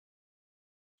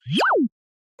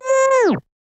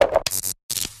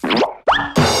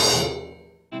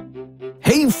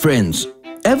Hey friends,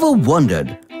 ever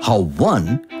wondered how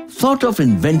one thought of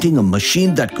inventing a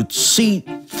machine that could see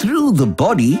through the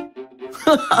body?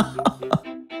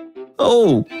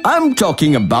 Oh, I'm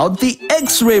talking about the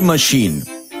X-ray machine.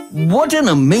 What an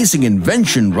amazing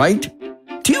invention, right?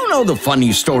 Do you know the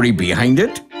funny story behind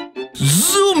it?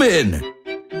 Zoom in!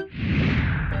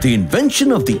 The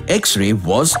invention of the X-ray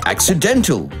was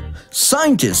accidental.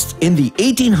 Scientists in the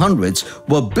 1800s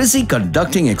were busy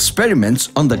conducting experiments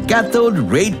on the cathode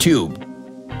ray tube.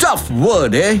 Tough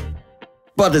word, eh?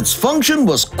 But its function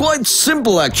was quite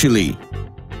simple actually.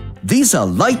 These are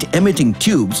light-emitting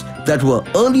tubes that were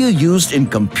earlier used in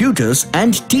computers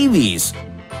and TVs.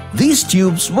 These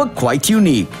tubes were quite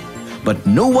unique, but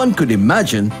no one could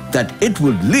imagine that it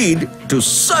would lead to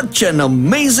such an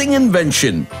amazing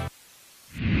invention.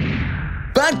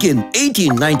 Back in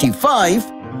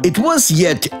 1895, it was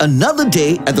yet another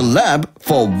day at the lab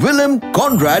for Willem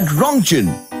Conrad Röntgen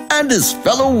and his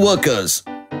fellow workers.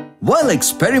 While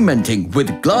experimenting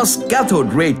with glass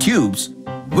cathode ray tubes,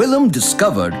 Willem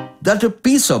discovered that a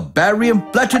piece of barium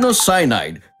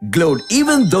platinocyanide glowed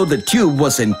even though the tube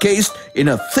was encased in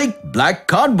a thick black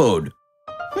cardboard.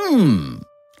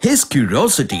 His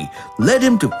curiosity led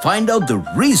him to find out the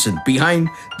reason behind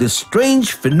this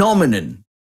strange phenomenon.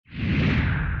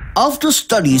 After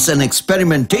studies and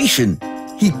experimentation,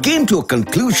 he came to a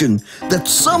conclusion that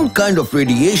some kind of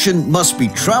radiation must be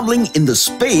traveling in the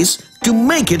space to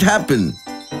make it happen.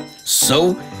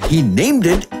 So he named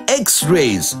it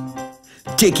X-rays,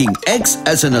 taking X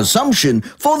as an assumption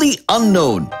for the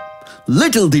unknown.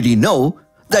 Little did he know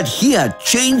that he had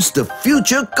changed the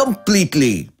future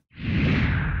completely.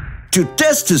 To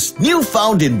test his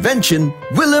newfound invention,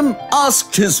 Willem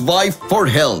asked his wife for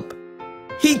help.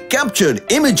 He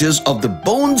captured images of the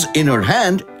bones in her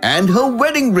hand and her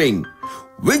wedding ring,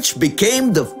 which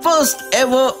became the first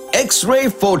ever X-ray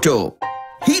photo.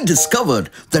 He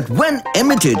discovered that when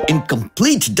emitted in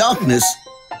complete darkness,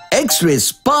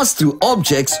 X-rays pass through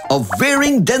objects of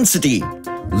varying density,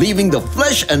 leaving the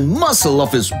flesh and muscle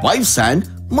of his wife's hand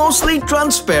mostly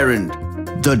transparent.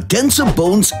 The denser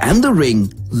bones and the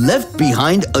ring left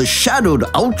behind a shadowed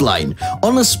outline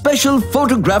on a special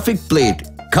photographic plate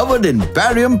covered in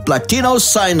barium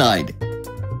platinocyanide.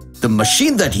 The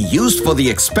machine that he used for the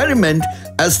experiment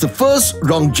as the first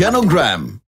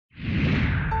Röntgenogram.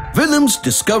 Willem's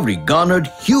discovery garnered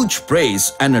huge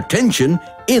praise and attention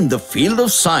in the field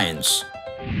of science.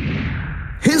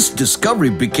 His discovery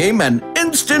became an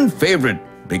instant favorite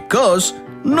because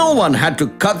no one had to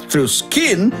cut through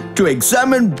skin to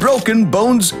examine broken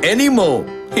bones anymore.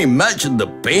 Imagine the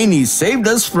pain he saved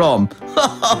us from.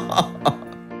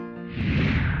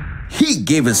 He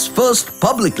gave his first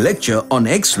public lecture on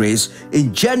X-rays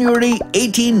in January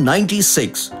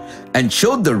 1896 and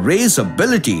showed the rays'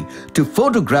 ability to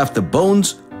photograph the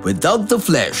bones without the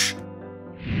flesh.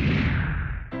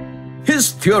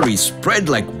 His theory spread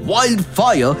like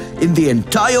wildfire in the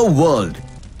entire world.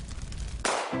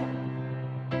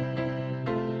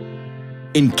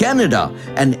 In Canada,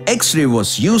 an X-ray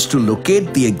was used to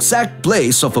locate the exact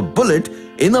place of a bullet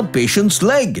in a patient's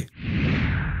leg.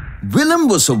 Willem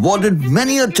was awarded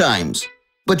many a times,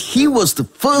 but he was the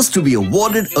first to be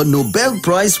awarded a Nobel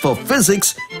Prize for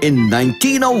Physics in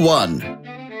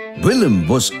 1901. Willem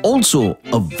was also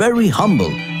a very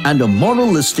humble and a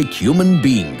moralistic human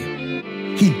being.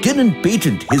 He didn't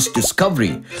patent his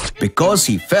discovery because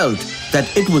he felt that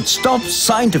it would stop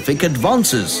scientific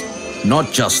advances.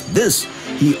 Not just this,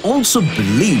 he also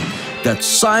believed that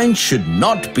science should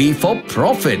not be for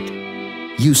profit.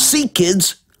 You see,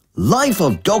 kids, life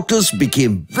of doctors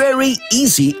became very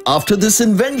easy after this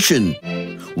invention.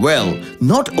 Well,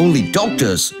 not only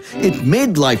doctors, it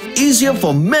made life easier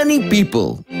for many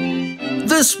people.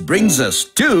 This brings us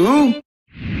to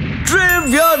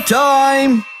Trivia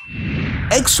Time!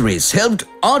 X-rays helped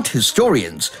art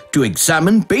historians to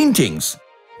examine paintings.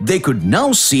 They could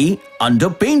now see under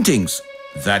paintings,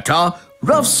 that are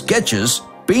rough sketches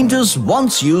painters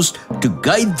once used to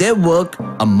guide their work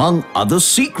among other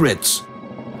secrets.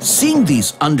 Seeing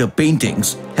these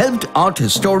underpaintings helped art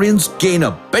historians gain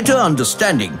a better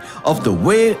understanding of the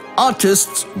way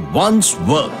artists once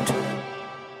worked.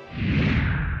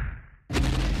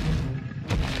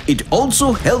 It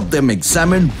also helped them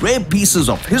examine rare pieces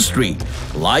of history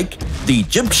like the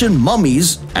Egyptian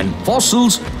mummies and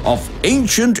fossils of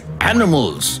ancient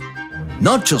animals.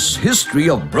 Not just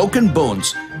history of broken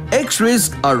bones,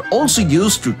 X-rays are also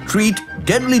used to treat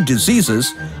deadly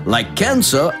diseases like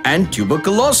cancer and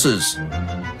tuberculosis.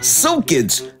 So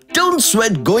kids, don't don't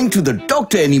sweat going to the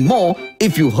doctor anymore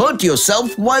if you hurt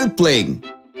yourself while playing.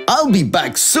 I'll be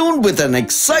back soon with an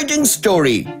exciting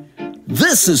story.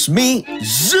 This is me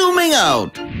zooming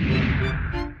out.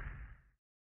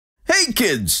 Hey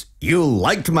kids, you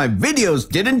liked my videos,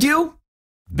 didn't you?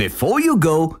 Before you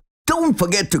go, don't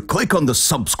forget to click on the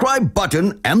subscribe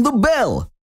button and the bell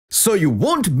so you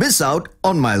won't miss out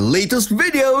on my latest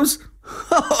videos.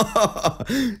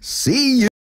 See you.